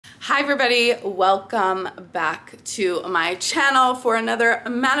Hi everybody, welcome back to my channel for another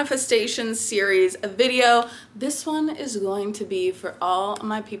manifestation series video. This one is going to be for all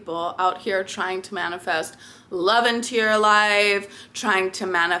my people out here trying to manifest love into your life, trying to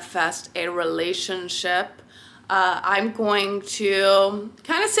manifest a relationship. I'm going to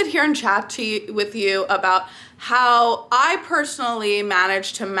kind of sit here and chat with you about how I personally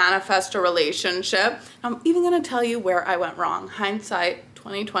managed to manifest a relationship. I'm even going to tell you where I went wrong. Hindsight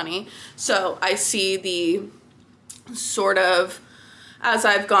 2020. So I see the sort of, as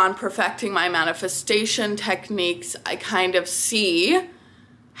I've gone perfecting my manifestation techniques, I kind of see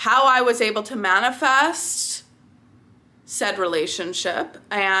how I was able to manifest said relationship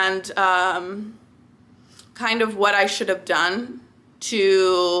and kind of what I should have done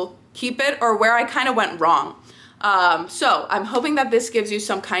to keep it, or where I kind of went wrong. So I'm hoping that this gives you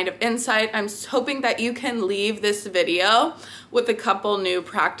some kind of insight. I'm hoping that you can leave this video with a couple new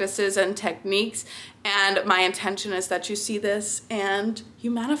practices and techniques. And my intention is that you see this and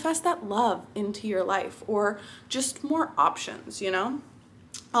you manifest that love into your life, or just more options, you know?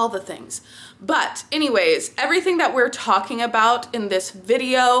 All the things. But anyways, everything that we're talking about in this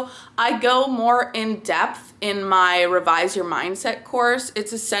video, I go more in depth in my Revise Your Mindset course.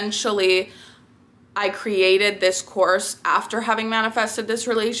 It's essentially, I created this course after having manifested this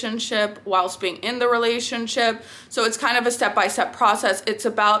relationship whilst being in the relationship. So it's kind of a step-by-step process. It's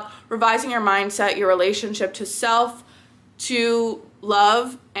about revising your mindset, your relationship to self, to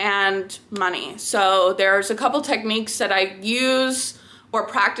love, and money. So there's a couple techniques that I use, or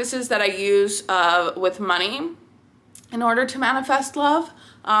practices that I use with money in order to manifest love,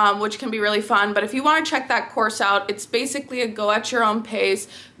 which can be really fun. But if you want to check that course out, it's basically a go at your own pace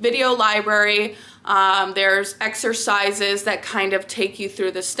video library. There's exercises that kind of take you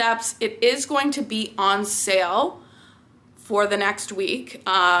through the steps. It is going to be on sale for the next week.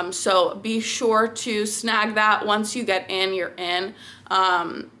 So be sure to snag that. Once you get in, you're in.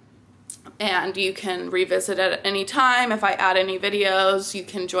 And you can revisit it at any time. If I add any videos, you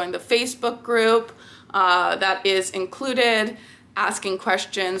can join the Facebook group that is included, asking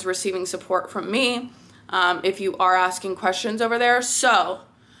questions, receiving support from me if you are asking questions over there. So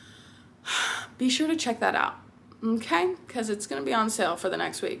be sure to check that out, okay? Because it's gonna be on sale for the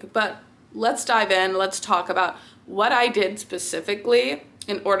next week. But let's dive in, let's talk about what I did specifically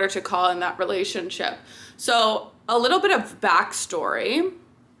in order to call in that relationship. So a little bit of backstory.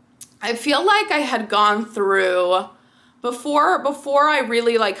 I feel like I had gone through, before I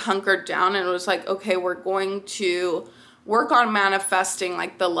really like hunkered down and was like, okay, we're going to work on manifesting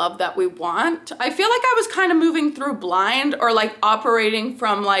like the love that we want. I feel like I was kind of moving through blind, or like operating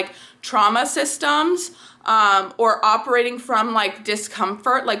from like trauma systems, or operating from like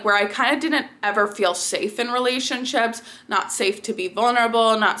discomfort, like where I kind of didn't ever feel safe in relationships, not safe to be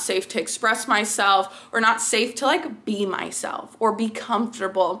vulnerable, not safe to express myself, or not safe to like be myself or be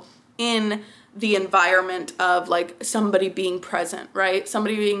comfortable in the environment of like somebody being present, right?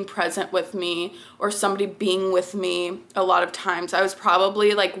 Somebody being present with me, or somebody being with me. A lot of times I was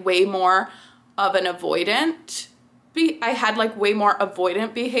probably like way more of an avoidant. I had like way more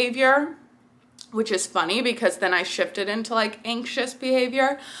avoidant behavior, which is funny because then I shifted into like anxious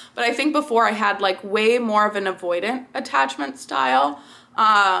behavior. But I think before I had like way more of an avoidant attachment style,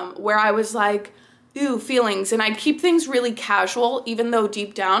 where I was like, ooh, feelings, and I'd keep things really casual, even though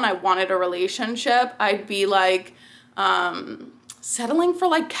deep down I wanted a relationship. I'd be like settling for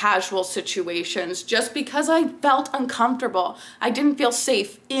like casual situations just because I felt uncomfortable. I didn't feel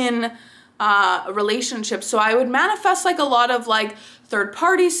safe in a relationship. So I would manifest like a lot of like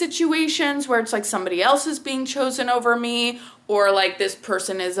third-party situations where it's like somebody else is being chosen over me, or like this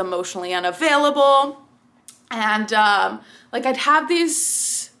person is emotionally unavailable. And like I'd have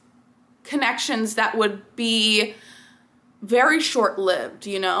these connections that would be very short-lived,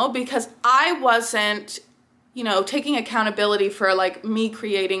 you know, because I wasn't, you know, taking accountability for like me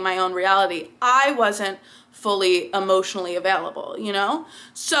creating my own reality. I wasn't fully emotionally available, you know?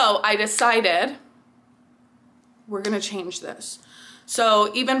 So I decided we're gonna change this.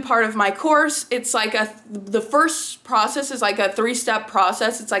 So even part of my course, it's like the first process is like a 3-step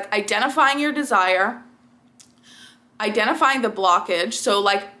process. It's like identifying your desire, identifying the blockage. So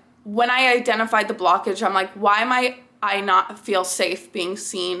like, when I identified the blockage, I'm like, why am I not feel safe being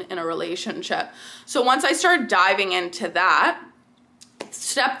seen in a relationship? So once I started diving into that,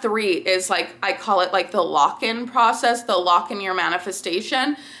 step 3 is like, I call it like the lock-in process, the lock-in your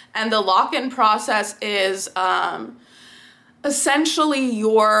manifestation. And the lock-in process is essentially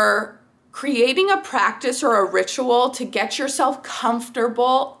you're creating a practice or a ritual to get yourself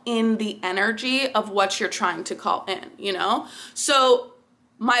comfortable in the energy of what you're trying to call in, you know? So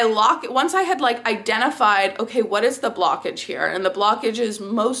once I had like identified, okay, what is the blockage here? And the blockage is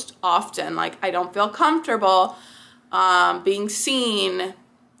most often like, I don't feel comfortable being seen,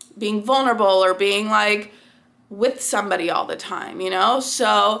 being vulnerable, or being like with somebody all the time, you know?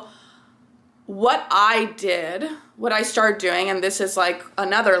 So what I started doing, and this is like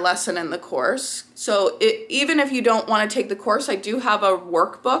another lesson in the course. So even if you don't want to take the course, I do have a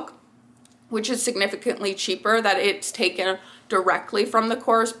workbook, which is significantly cheaper, that it's taken directly from the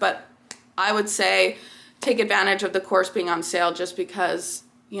course, but I would say take advantage of the course being on sale, just because,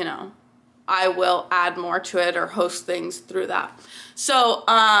 you know, I will add more to it or host things through that. So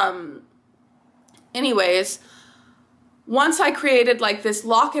anyways, once I created like this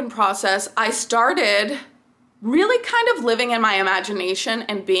lock-in process, I started really kind of living in my imagination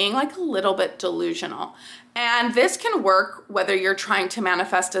and being like a little bit delusional. And this can work whether you're trying to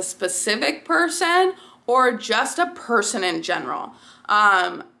manifest a specific person or just a person in general.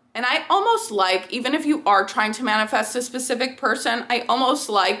 And I almost like, even if you are trying to manifest a specific person, I almost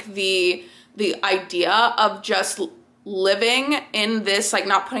like the idea of just living in this, like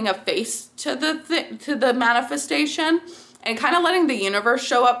not putting a face to the manifestation, and kind of letting the universe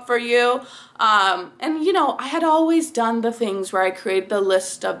show up for you. And you know, I had always done the things where I create the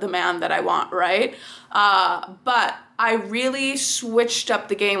list of the man that I want, right? But I really switched up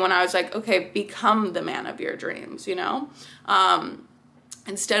the game when I was like, okay, become the man of your dreams, you know?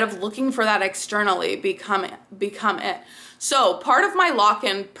 Instead of looking for that externally, become it. So part of my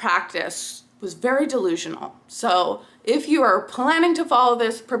lock-in practice was very delusional. So if you are planning to follow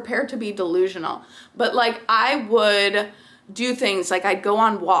this, prepare to be delusional. But like, I would do things like I'd go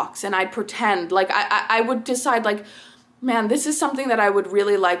on walks and I'd pretend like I would decide like, man, this is something that I would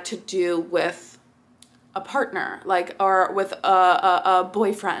really like to do with a partner, like, or with a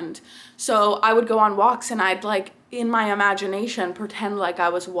boyfriend. So I would go on walks and I'd like, in my imagination, pretend like I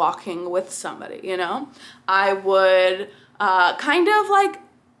was walking with somebody, you know? I would kind of like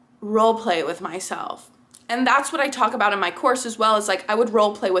role play with myself. And that's what I talk about in my course as well, is like I would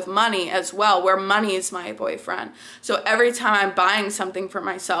role play with money as well, where money is my boyfriend. So every time I'm buying something for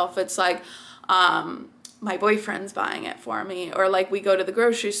myself, it's like my boyfriend's buying it for me. Or like we go to the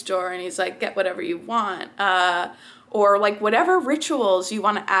grocery store and he's like, get whatever you want. Or like whatever rituals you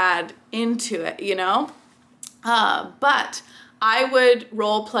want to add into it, you know? But I would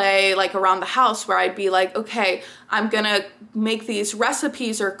role play like around the house, where I'd be like, okay, I'm gonna make these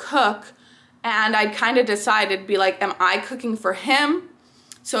recipes or cook, and I'd kind of decide, it'd be like, am I cooking for him?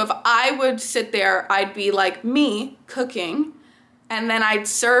 So if I would sit there, I'd be like me cooking, and then I'd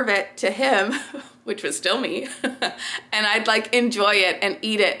serve it to him, which was still me, and I'd like enjoy it and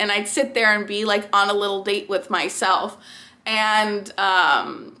eat it, and I'd sit there and be like on a little date with myself. And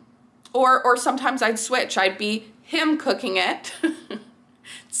or sometimes I'd switch. I'd be him cooking it.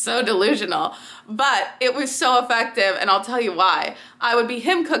 So delusional, but it was so effective, and I'll tell you why. I would be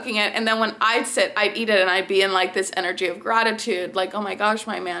him cooking it, and then when I'd sit, I'd eat it, and I'd be in like this energy of gratitude, like, oh my gosh,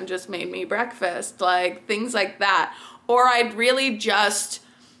 my man just made me breakfast, like things like that. Or I'd really just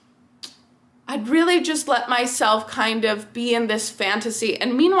let myself kind of be in this fantasy.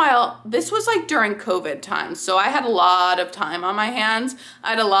 And meanwhile, this was like during COVID times, so I had a lot of time on my hands. I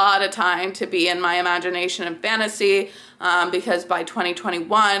had a lot of time to be in my imagination and fantasy, because by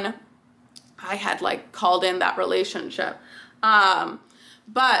 2021, I had like called in that relationship. But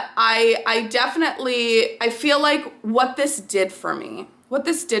I definitely, I feel like what this did for me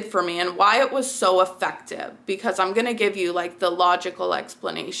and why it was so effective, because I'm going to give you like the logical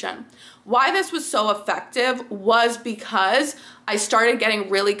explanation. Why this was so effective was because I started getting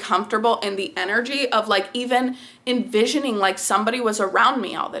really comfortable in the energy of like even envisioning like somebody was around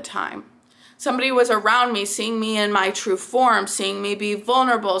me all the time. Somebody was around me, seeing me in my true form, seeing me be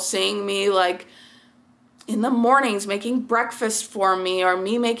vulnerable, seeing me like in the mornings making breakfast for me, or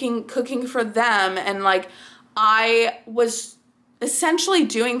me cooking for them. And like I was essentially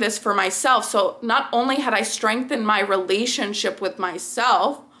doing this for myself. So not only had I strengthened my relationship with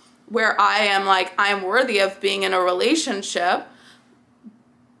myself, where I am like, I am worthy of being in a relationship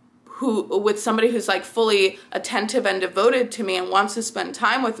with somebody who's like fully attentive and devoted to me and wants to spend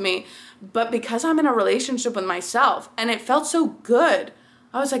time with me, but because I'm in a relationship with myself, and it felt so good.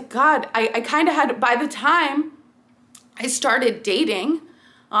 I was like, God, I kind of had, by the time I started dating,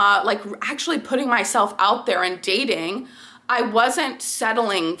 like actually putting myself out there and dating, I wasn't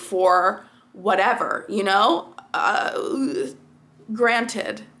settling for whatever, you know,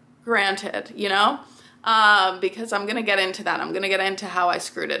 granted, you know, because I'm going to get into that. I'm going to get into how I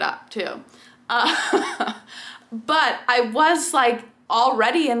screwed it up too. But I was like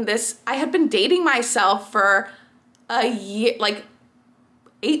already in this, I had been dating myself for a year, like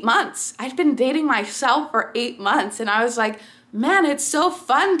 8 months. I'd been dating myself for 8 months, and I was like, man, it's so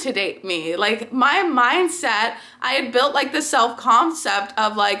fun to date me. Like, my mindset, I had built like the self-concept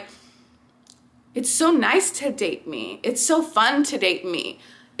of like, it's so nice to date me. It's so fun to date me.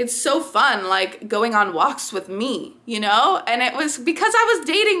 It's so fun, like, going on walks with me, you know? And it was because I was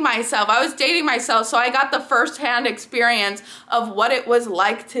dating myself. So I got the firsthand experience of what it was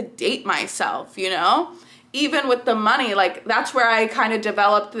like to date myself, you know? Even with the money, like, that's where I kind of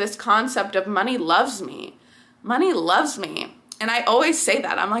developed this concept of money loves me. Money loves me. And I always say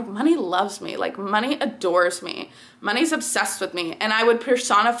that. I'm like, money loves me. Like, money adores me. Money's obsessed with me. And I would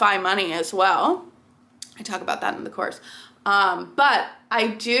personify money as well. I talk about that in the course. But I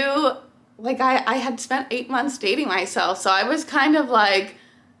do, like, I had spent 8 months dating myself. So I was kind of like,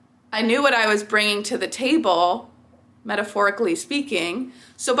 I knew what I was bringing to the table, metaphorically speaking.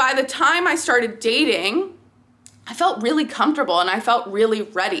 So by the time I started dating, I felt really comfortable and I felt really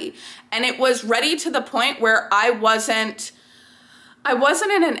ready. And it was ready to the point where I wasn't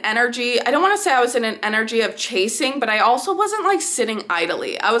in an energy, I don't want to say I was in an energy of chasing, but I also wasn't like sitting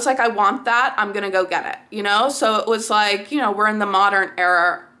idly. I was like, I want that, I'm going to go get it, you know? So it was like, you know, we're in the modern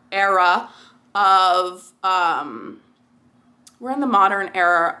era of, we're in the modern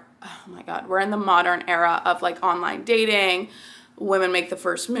era, oh my God, we're in the modern era of like online dating. Women make the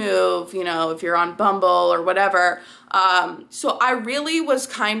first move, you know, if you're on Bumble or whatever. So I really was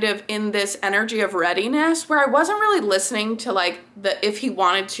kind of in this energy of readiness where I wasn't really listening to like if he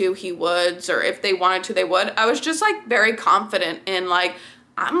wanted to, he would, or if they wanted to, they would. I was just like very confident in like,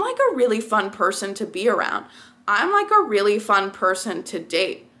 I'm like a really fun person to be around. I'm like a really fun person to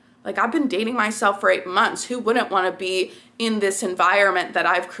date. Like, I've been dating myself for 8 months. Who wouldn't want to be in this environment that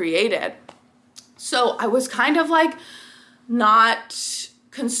I've created? So I was kind of like, not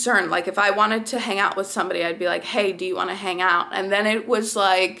concerned. Like, if I wanted to hang out with somebody, I'd be like, hey, do you want to hang out? And then it was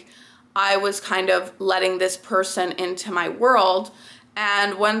like, I was kind of letting this person into my world.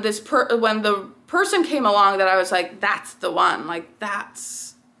 And when when the person came along that I was like, that's the one, like,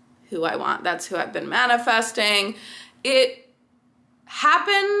 that's who I want. That's who I've been manifesting. It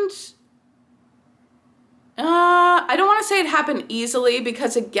happened. I don't want to say it happened easily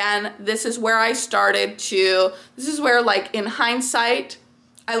because, again, this is where like in hindsight,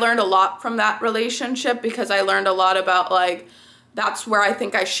 I learned a lot from that relationship because I learned a lot about like, that's where I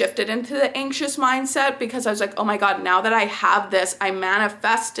think I shifted into the anxious mindset because I was like, oh my God, now that I have this, I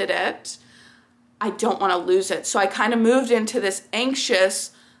manifested it, I don't want to lose it. So I kind of moved into this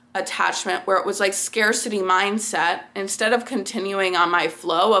anxious attachment where it was like scarcity mindset instead of continuing on my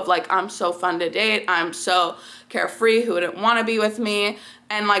flow of like, I'm so fun to date, I'm so carefree, who wouldn't want to be with me,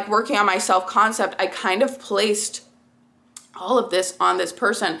 and like working on my self-concept. I kind of placed all of this on this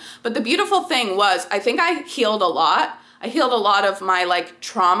person. But the beautiful thing was, I think I healed a lot. I healed a lot of my like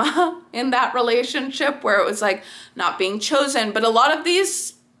trauma in that relationship where it was like not being chosen, but a lot of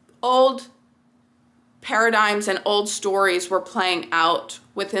these old paradigms and old stories were playing out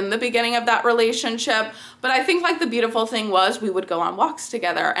within the beginning of that relationship. But I think like the beautiful thing was we would go on walks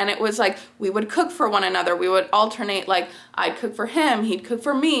together, and it was like we would cook for one another. We would alternate, like I'd cook for him, he'd cook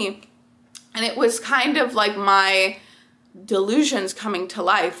for me. And it was kind of like my delusions coming to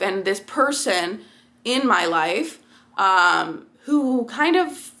life, and this person in my life who kind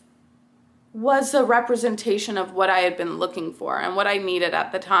of was a representation of what I had been looking for and what I needed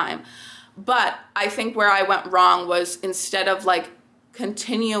at the time. But I think where I went wrong was instead of like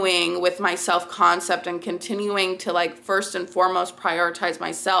continuing with my self-concept and continuing to like first and foremost prioritize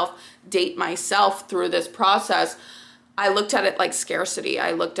myself, date myself through this process, I looked at it like scarcity.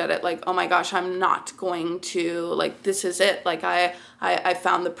 I looked at it like, oh my gosh, I'm not going to, like, this is it. Like I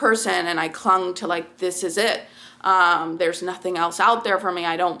found the person and I clung to like, this is it. There's nothing else out there for me.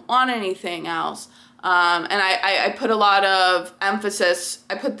 I don't want anything else. And I put a lot of emphasis,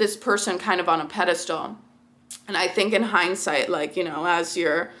 I put this person kind of on a pedestal. And I think in hindsight, like, you know,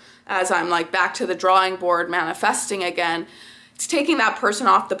 as I'm like back to the drawing board manifesting again, it's taking that person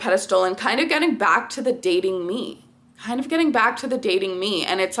off the pedestal and kind of getting back to the dating me.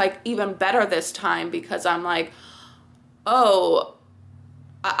 And it's like even better this time because I'm like, oh,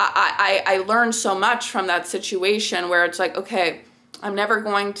 I learned so much from that situation where it's like, okay, I'm never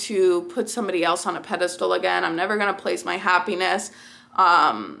going to put somebody else on a pedestal again. I'm never going to place my happiness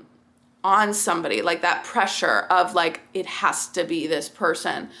on somebody, like that pressure of like, it has to be this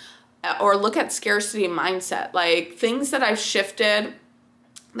person. Or look at scarcity mindset, like things that I've shifted,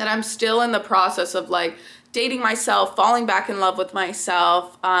 that I'm still in the process of like dating myself, falling back in love with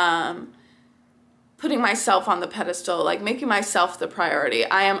myself, putting myself on the pedestal, like making myself the priority.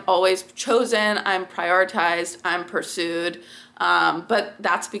 I am always chosen, I'm prioritized, I'm pursued. But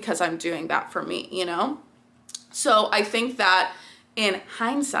that's because I'm doing that for me, you know? So I think that in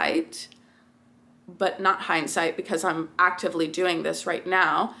hindsight, but not hindsight because I'm actively doing this right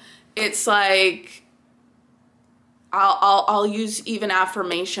now, it's like I'll use even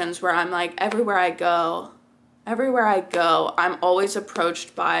affirmations where I'm like, everywhere I go, I'm always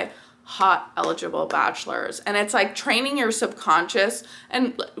approached by hot eligible bachelors. And it's like training your subconscious,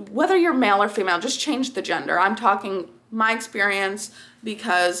 and whether you're male or female, just change the gender. I'm talking my experience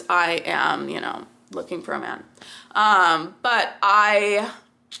because I am, you know, looking for a man. But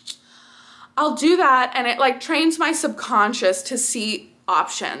I'll do that, and it like trains my subconscious to see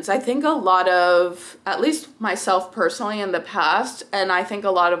options. I think a lot of, at least myself personally in the past, and I think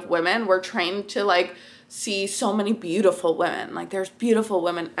a lot of women were trained to like see so many beautiful women. Like there's beautiful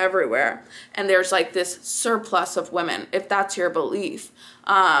women everywhere, and there's like this surplus of women, if that's your belief.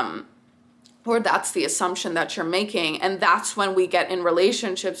 Or that's the assumption that you're making. And that's when we get in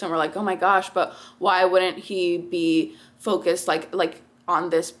relationships and we're like, oh my gosh, but why wouldn't he be focused like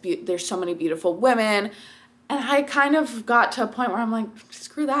on this? There's so many beautiful women. And I kind of got to a point where I'm like,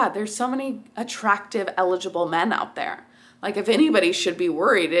 screw that. There's so many attractive, eligible men out there. Like if anybody should be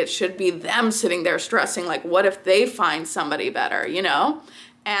worried, it should be them sitting there stressing, like, what if they find somebody better, you know?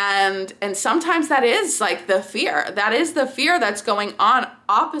 And sometimes that is like the fear. That is the fear that's going on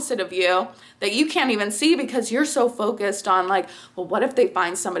opposite of you that you can't even see because you're so focused on like, well, what if they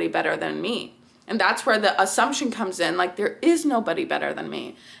find somebody better than me? And that's where the assumption comes in, like there is nobody better than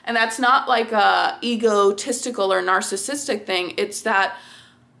me. And that's not like a egotistical or narcissistic thing. It's that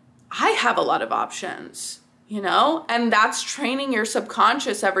I have a lot of options, you know? And that's training your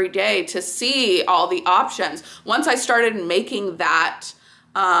subconscious every day to see all the options. Once I started making that,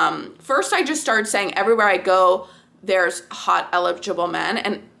 first I just started saying everywhere I go, there's hot eligible men.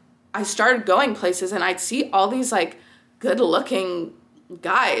 And I started going places and I'd see all these like good looking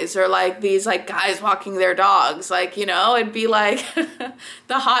guys, or like these like guys walking their dogs, like, you know, it'd be like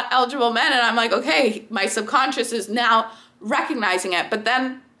the hot eligible men. And I'm like, okay, my subconscious is now recognizing it. But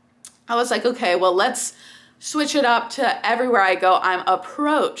then I was like, okay, well, let's switch it up to everywhere I go, I'm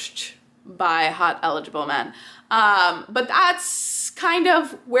approached by hot eligible men. But that's kind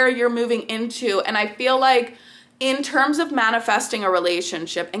of where you're moving into. And I feel like in terms of manifesting a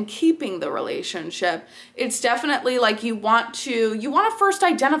relationship and keeping the relationship, it's definitely like you want to first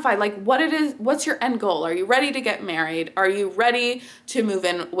identify like what it is, what's your end goal? Are you ready to get married? Are you ready to move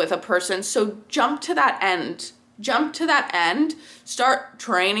in with a person? So jump to that end, start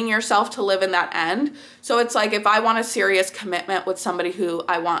training yourself to live in that end. So it's like, if I want a serious commitment with somebody who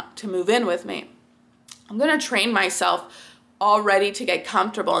I want to move in with me, I'm going to train myself already to get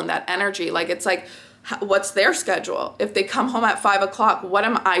comfortable in that energy. Like, it's like, what's their schedule? If they come home at 5 o'clock, what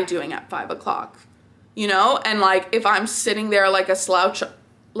am I doing at 5 o'clock? You know? And like, if I'm sitting there like a slouch,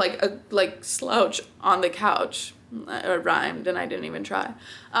 like slouch on the couch, it rhymed and I didn't even try.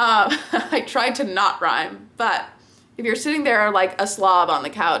 I tried to not rhyme, but if you're sitting there like a slob on the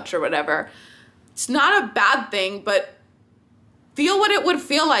couch or whatever, it's not a bad thing, but feel what it would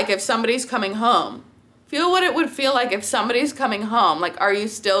feel like if somebody's coming home. Feel what it would feel like if somebody's coming home. Like, are you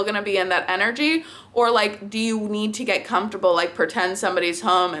still going to be in that energy? Or like, do you need to get comfortable? Like, pretend somebody's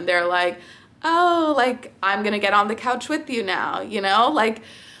home and they're like, oh, like, I'm going to get on the couch with you now, you know? Like,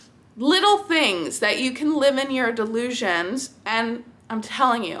 little things that you can live in your delusions. And I'm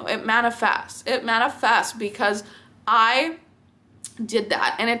telling you, it manifests. It manifests because I did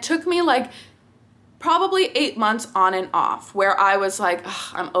that. And it took me like probably 8 months on and off where I was like,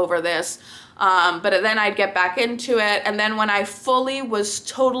 I'm over this. But then I'd get back into it. And then when I fully was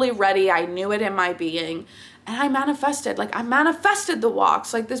totally ready, I knew it in my being. And I manifested the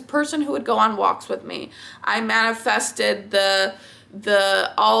walks, like this person who would go on walks with me. I manifested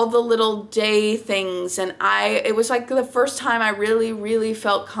all the little day things. And it was like the first time I really, really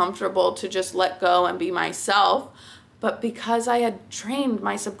felt comfortable to just let go and be myself. But because I had trained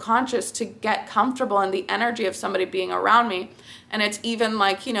my subconscious to get comfortable in the energy of somebody being around me, and it's even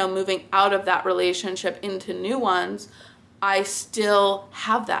like, you know, moving out of that relationship into new ones, I still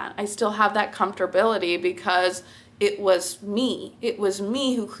have that. I still have that comfortability because it was me. It was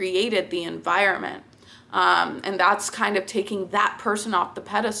me who created the environment. And that's kind of taking that person off the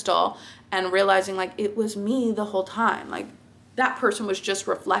pedestal and realizing like it was me the whole time. Like that person was just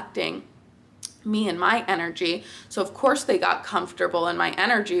reflecting me and my energy. So of course they got comfortable in my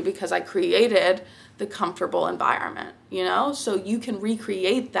energy because I created the comfortable environment, you know? So you can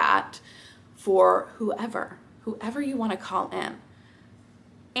recreate that for whoever you want to call in.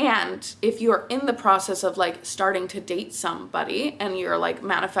 And if you're in the process of like starting to date somebody and you're like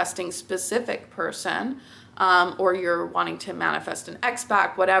manifesting specific person, or you're wanting to manifest an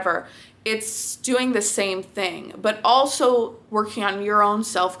ex-back, whatever, it's doing the same thing, but also working on your own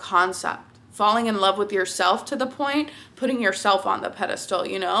self-concept, falling in love with yourself to the point, putting yourself on the pedestal,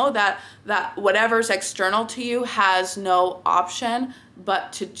 you know, that whatever's external to you has no option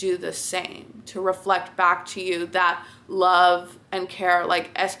but to do the same, to reflect back to you that love and care, like,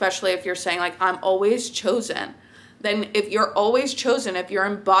 especially if you're saying, like, I'm always chosen. Then if you're always chosen, if you're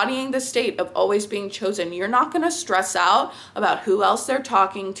embodying the state of always being chosen, you're not going to stress out about who else they're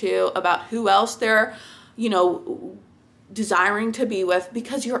talking to, about who else they're, you know, desiring to be with,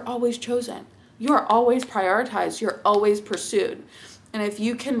 because you're always chosen. You're always prioritized. You're always pursued. And if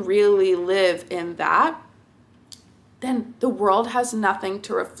you can really live in that, then the world has nothing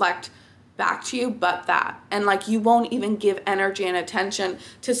to reflect back to you but that. And like, you won't even give energy and attention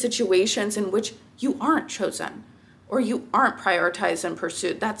to situations in which you aren't chosen or you aren't prioritized and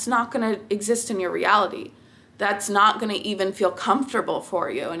pursued. That's not going to exist in your reality. That's not going to even feel comfortable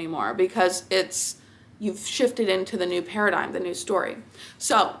for you anymore, because you've shifted into the new paradigm, the new story.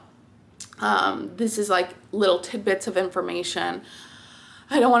 So this is like little tidbits of information.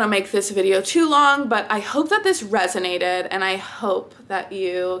 I don't want to make this video too long, but I hope that this resonated, and I hope that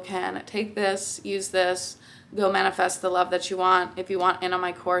you can take this, use this, go manifest the love that you want. If you want in on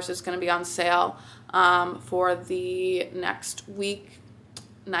my course, it's going to be on sale for the next week,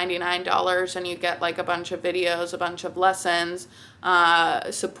 $99, and you get like a bunch of videos, a bunch of lessons,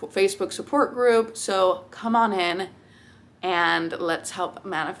 Facebook support group. So come on in and let's help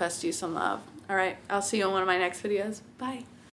manifest you some love. All right, I'll see you in one of my next videos. Bye.